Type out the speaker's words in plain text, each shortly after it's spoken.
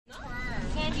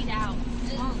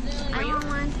I want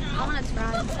one. I want to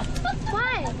try.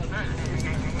 Why?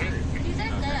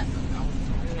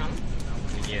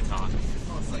 Yeah, talk.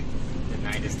 The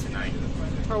night is tonight.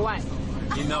 For what?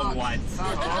 You know what?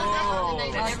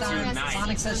 Oh, it's tonight.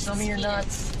 Sonic says show me your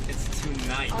nuts. It's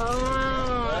tonight.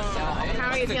 Oh.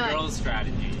 How are you the feeling? girls'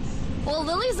 strategies. Well,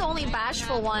 Lily's the only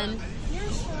bashful one.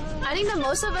 I think that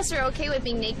most of us are okay with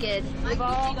being naked. We've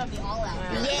all... Yeah!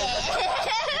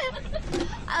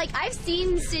 I've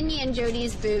seen Sydney and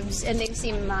Jody's boobs, and they've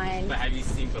seen mine. But have you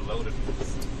seen below the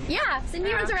boobs? Yeah,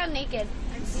 Sydney runs around naked.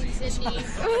 I've seen Sydney.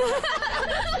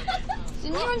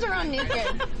 Sydney runs around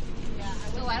naked.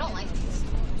 Oh, I don't like these.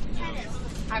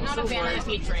 I'm not a fan of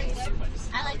the peach rings.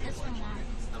 I like this one more.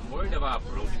 I'm worried about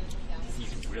Brody.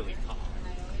 He's really tall.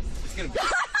 It's gonna be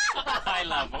high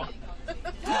level.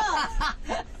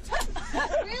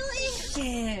 Really?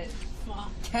 Shit.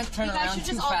 Can't turn You guys around should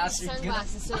too just all wear fast.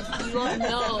 sunglasses so you won't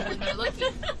know when you're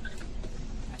looking.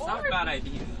 It's not a bad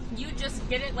idea. You just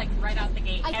get it like right out the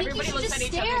gate. I think Everybody you should looks just at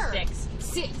each stare. other's dicks.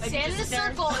 Stand in a just stare.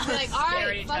 circle and be like, all Stare at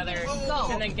right, each fucking other. go.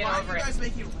 And then get Why over are you it. guys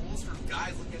making rules for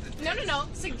guys looking at the No.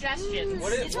 Suggestions.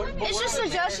 It's just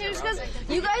suggestions because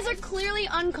you guys are clearly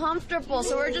uncomfortable,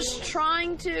 so we're just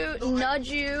trying to nudge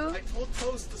you. I told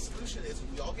Toast the solution is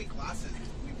we all get glasses.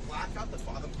 We black out the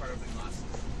bottom part of the glasses.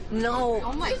 No.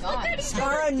 Oh my god.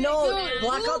 Sarah, no.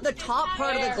 Black out the top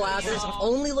part of the glasses.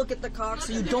 Only look at the cock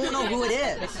so you don't know who it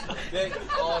is. I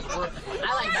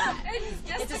like that.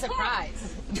 It's a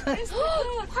surprise. Party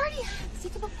hats. You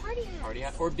can put party hats. Party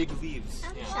hat or big leaves.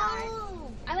 I'm Yeah. shy.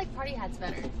 I like party hats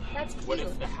better. That's cute. What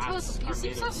if the hats You are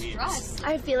seem made so of leaves? stressed.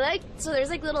 I feel like, so there's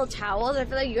like little towels. I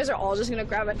feel like you guys are all just gonna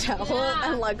grab a towel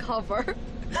Yeah. and like cover.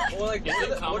 Well, like, Is it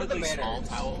what are the commonly small manners?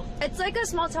 towel? It's like a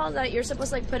small towel that you're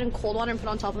supposed to like put in cold water and put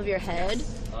on top of your head.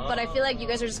 But I feel like you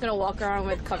guys are just gonna walk around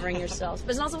with covering yourselves. But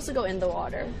it's not supposed to go in the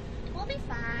water. We'll be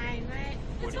fine, right?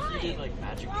 What if you did like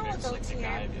magic tricks like the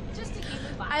guy did? Just to keep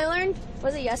it fine. I learned,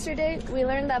 was it yesterday? We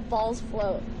learned that balls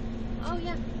float. Oh,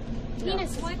 yeah.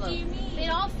 Penis What float. do you mean? It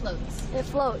all floats. It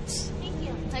floats. Thank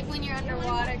you. It's like when you're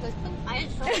underwater, it goes, I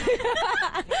just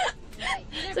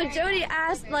So Jody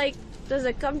asked, like, does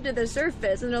it come to the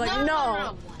surface? And they're like,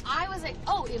 no. I was like,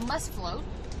 oh, it must float.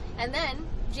 And then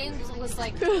James was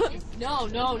like, no,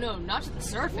 not to the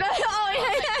surface.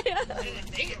 Oh, yeah.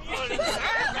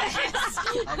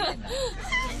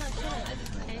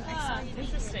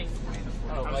 Interesting.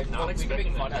 Oh, like, we can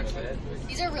make fun of it.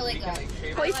 These are really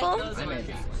good. Hoistful? I made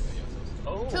that.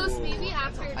 Oh. Toast, maybe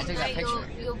after I took tonight that picture.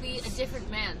 you'll be a different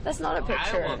man. That's not a I will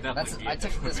picture. definitely I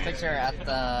took this picture at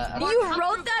the. You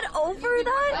wrote that over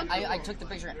that? I took the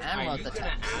picture and wrote the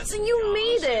text. So you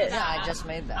made it. Yeah, I just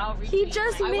made that. He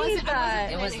just made It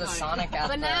that. was the Sonic at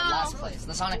But the now- last place.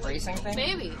 The Sonic racing thing?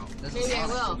 Maybe. This is Maybe I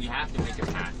Sonic. will. We have to make a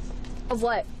pact. Of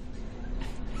what?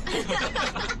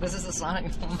 This is the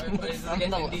Sonic from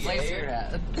the place you're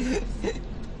at.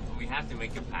 We have to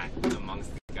make a pact amongst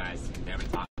the guys to never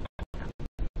talk.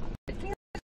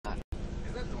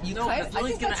 You No, kind because I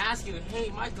Lily's think gonna that's- ask you, hey,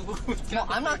 Michael. No,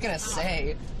 I'm not gonna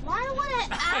say. Why would I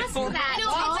ask that?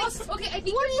 No, it's like, okay, I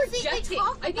think What do you're you think they projecting.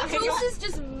 talk I think about? Toast is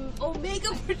just omega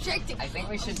projecting. I think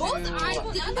we should do. Both eyes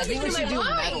will be I think we should do in my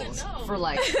mind. medals No. for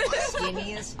like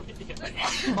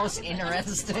skinniest, most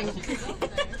interesting,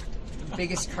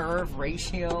 biggest curve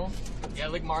ratio. Yeah,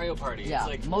 like Mario Party. Yeah, It's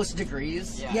like, most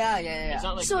degrees. Yeah. Yeah. It's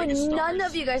not like So biggest none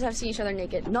stars. of you guys have seen each other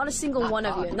naked. Not a single one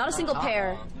of you. Not a single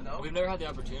pair. We've never had the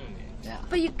opportunity. Yeah.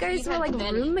 But you guys were like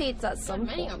roommates at some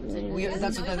many point. opportunities.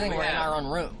 That's the thing. We're in our own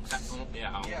rooms. Yeah,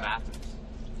 our own bathrooms.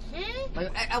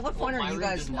 Like, at what point Well, are my you room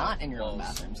guys just not got in your own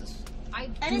walls. bathrooms? I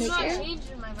did not Naked? change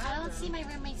in my room. I don't see my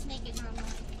roommates naked in my room.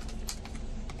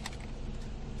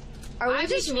 Are we I'd be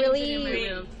just changing really? in my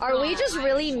room. Are we just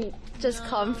really just Oh, now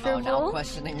comfortable?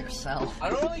 questioning yourself. I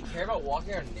don't really care about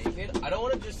walking around naked. I don't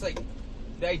want to just like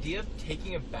the idea of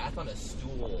taking a bath on a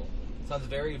stool sounds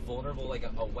very vulnerable, like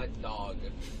a wet dog.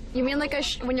 You mean like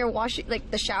when you're washing, like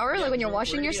the shower, like when you're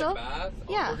washing We're yourself? gonna get a bath,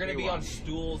 Yeah. We're gonna be on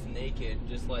stools naked,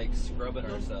 just like scrubbing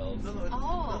ourselves. No,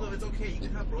 Oh. no, it's okay. You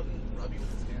can have Roden rub you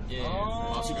with his hand. Yeah.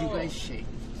 Oh, so you guys shave?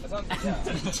 That sounds, yeah.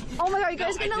 Oh my god, you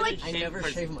guys gonna like? I never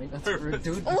shave my nuts for a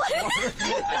dude. What? I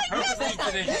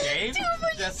purposely didn't shave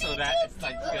just so that it's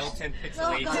like built-in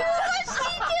pixelated.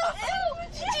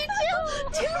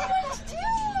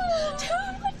 Too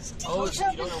much Oh, so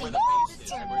you don't know where the base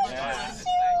is. Yeah.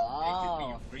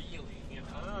 Oh. It could be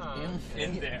really,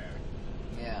 in there.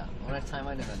 Yeah, what a time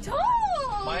I'd have been.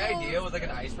 My idea with like an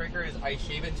icebreaker is I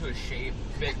shave into a shape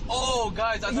big. Oh,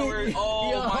 guys, I thought we were.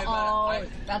 Oh, Yo, my bad.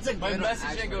 that's a My good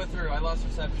message didn't go through. I lost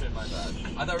reception. My bad.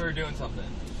 I thought we were doing something.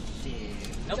 Shit.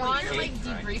 John Nobody like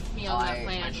came, right? debriefed me on that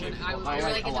plan when we were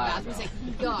like in the bathroom. He's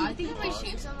like, yo, I think if I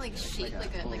shave some like shape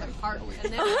like a heart,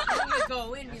 and then we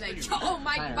go in and be like, oh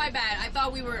my bad. I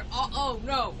thought we were. Oh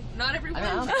no, not everyone.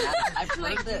 I mean, I've heard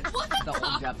Like, that what the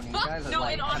old Japanese guys are No,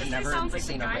 like it have honestly never sounds like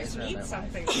seen the a guys razor in need their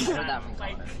something life. I like heard that that. from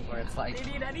Like, Connor, where it's like they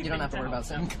need you don't anything have to worry to about help.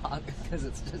 saying cock because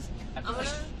it's just I feel like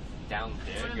down I'm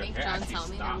there, gonna your make hair John actually tell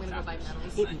me that I'm stops gonna go buy after a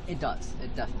medals. certain it does.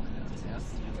 It definitely does. Yes.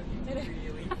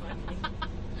 Really funny.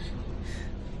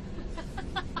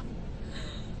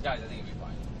 Guys, I think it'll be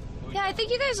fine. We'll be Yeah, I fine.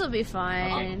 think you guys will be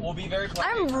fine. We'll be very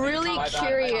I'm polite. really My bad.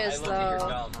 curious, I love that you're though.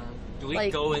 dumb. Do we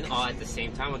Like- go in all at the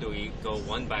same time, or do we go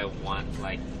one by one?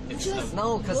 Like, it's a,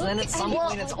 No, because then at some Well-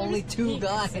 point it's only two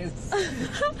guys.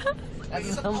 At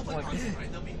some point.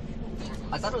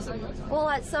 I thought it was a Well,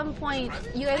 at some point,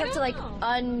 you guys have to like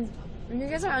you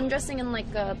guys are undressing in like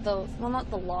not the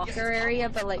locker area,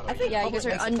 but like I think yeah, you guys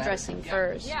are public makes it undressing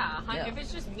better. first. Yeah, Yeah. if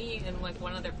it's just me and like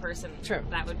one other person, True.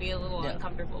 that would be a little Yeah.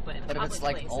 uncomfortable. But in a But if public it's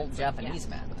like place, old it's Japanese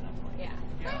man, then I'm like,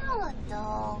 yeah. All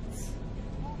adults.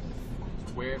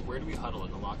 Where do we huddle,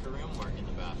 in the locker room or in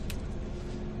the bathroom?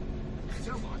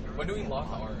 When do we lock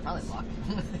arms? probably lock.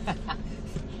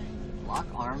 Lock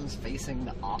arms facing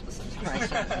the opposite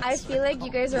direction. I feel like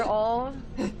you guys are all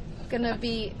gonna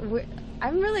be.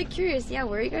 I'm really curious. Yeah,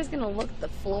 where are you guys gonna look? The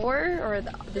floor or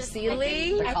the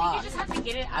ceiling? I think you just have to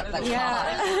get it out of the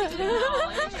Yeah.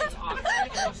 It's awkward.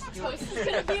 Toast is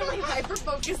gonna be like hyper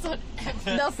focused on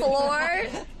everything. The floor.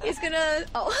 He's gonna.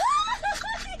 Oh.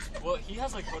 Well, he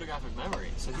has like photographic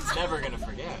memory, so he's never gonna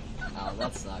forget. Oh,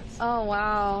 that sucks. Oh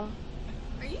wow.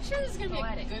 Are you sure this is gonna be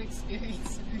a good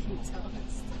experience for you, Toast?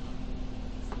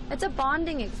 It's a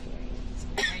bonding experience.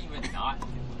 you would not.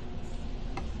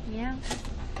 Yeah.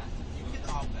 You can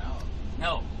opt out.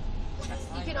 No.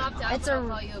 You can opt out. It's but a- I'll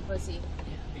call you a pussy.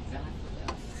 Exactly.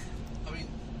 I mean,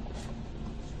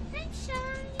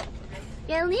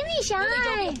 Yeah, leave me Really, don't be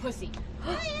shy. a pussy.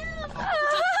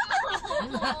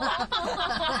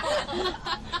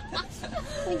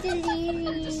 We did I'm just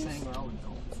leave. saying we're all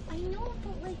adults. I know,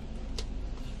 but like,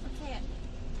 okay,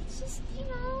 it's just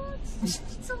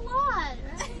it's a lot,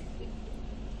 right?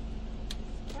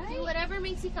 Do whatever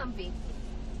makes you comfy.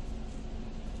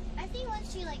 I think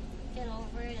once you like get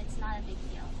over it, it's not a big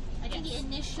deal. I think the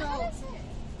initial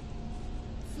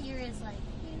fear is like,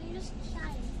 you're just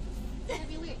shy. It's gonna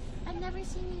be weird. I've never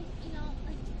seen you,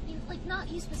 like not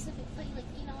you specifically, like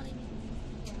you know what I mean.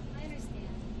 Yeah, I understand.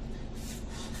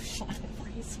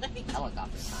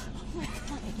 Helicopter time.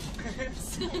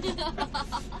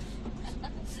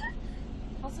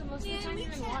 Also, most of the time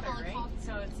you're in water, right?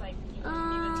 So it's like you Uh,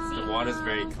 wouldn't even see. The water's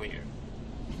very clear.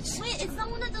 Wait, it's not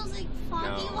one of those like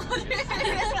foggy No. waters.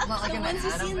 Not like the an ones you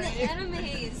see in the anime.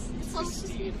 animes. It's all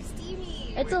steamy.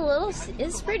 It's a little.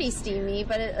 It's pretty steamy,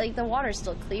 but like the water's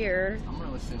still clear. I'm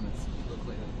gonna assume it's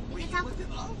clear. wait, you looked it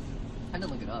up? I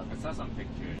didn't look it up. I saw some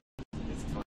pictures. It's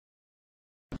clear.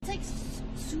 It's like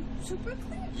super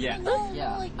clear. Yeah. No,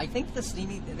 Yeah, like I think the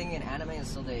steamy thing in anime is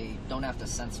so they don't have to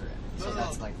censor it. So No.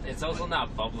 that's like It's also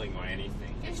not bubbling or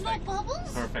anything. there's It's no like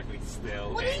bubbles. perfectly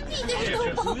still. What do you and- mean there's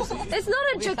no bubbles? It's not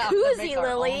a we have to jacuzzi, make our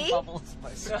own Lily. bubbles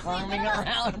by squirming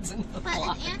around in the But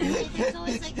water. in anime, there's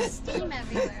always like steam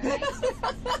everywhere, right?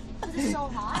 Because it's so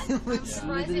hot. I'm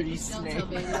surprised that you still Snake. tell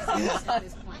me this at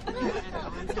this point. Like, at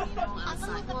Onsen, you know,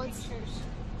 outside. Well, it's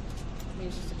maybe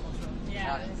it's just a cultural.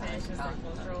 Yeah, it's just a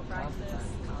cultural practice.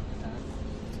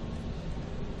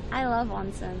 I love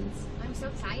onsens. I'm so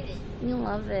excited. You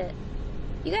love it.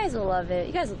 You guys will love it.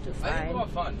 You guys will do I think fine. we'll have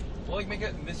fun. We'll like make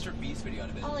a Mr. Beast video out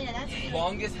of it. Oh yeah, that's good.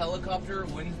 Longest helicopter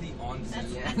wins the onsen.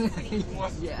 Yeah.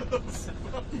 Yeah.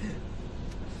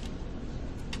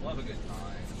 We'll have a good time.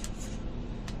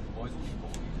 Boys will be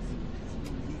boys.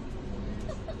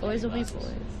 Boys will be Glasses.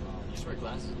 boys. Just wear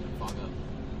glasses and fog up.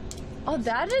 Oh,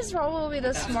 that is probably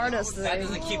the smartest That thing.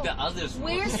 doesn't keep the others from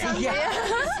Wear looking at sunglasses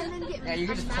Yeah. and then get Yeah, you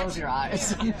can just a close your matching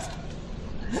eyes. you.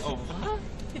 Oh,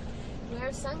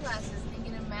 Wear sunglasses and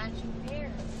get a matching pair.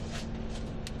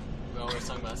 We all wear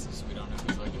sunglasses so we don't have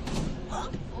to fucking.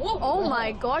 Oh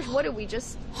my gosh, what did we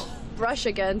just brush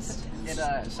against? It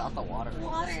shot the water.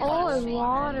 Oh, it's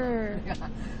water.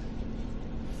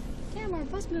 Damn, our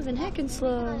bus moving heckin'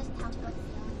 slow. Has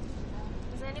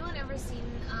anyone ever seen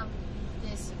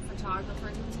this photographer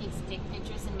who takes dick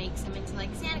pictures and makes them into like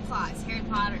Santa Claus, Harry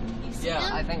Potter? You've seen Yeah,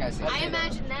 them? I think I see. I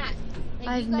imagine that. Like,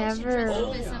 I've you guys never- should dress up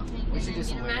Oh, as yeah. something We and should then do get a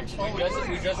some matching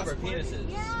We dress pair. up our penises.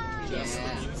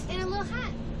 Yeah. In a little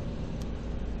hat.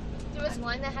 There was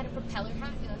one that had a propeller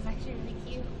hat. It was actually really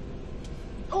cute.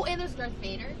 Oh, and there's Darth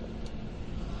Vader.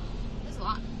 There's a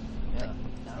lot. Yeah.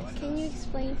 Can you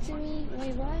explain to me?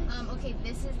 Wait, what? Okay,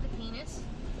 this is the penis,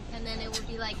 and then it would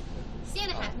be like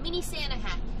Santa hat, mini Santa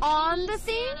hat. On the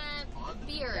thing? Santa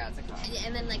beard. Yeah, it's a costume.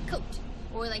 And then like coat.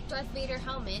 Or like Darth Vader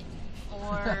helmet. Or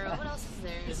what else is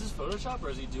there? Is this Photoshop or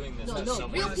is he doing this? No, as no,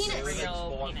 someone? real penis.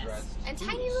 Full-on dress. And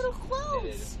tiny little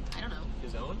clothes. I don't know.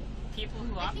 His own? People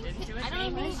who opted into it. I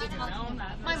don't know.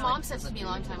 My mom said to me a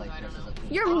long time ago. I don't know.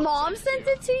 Your mom sent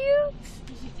it to you?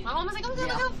 My mom was like, "Oh, look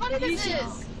how funny this is."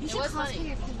 You It should was cosplay funny.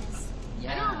 your penis.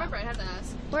 I don't remember. I'd have to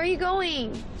ask. Where are you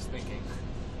going? Just thinking.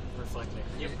 Reflecting.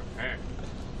 Get prepared.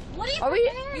 What are you Are we-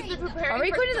 preparing? We've been preparing Are we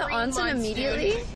for going to the 3 onsen months, immediately? dude.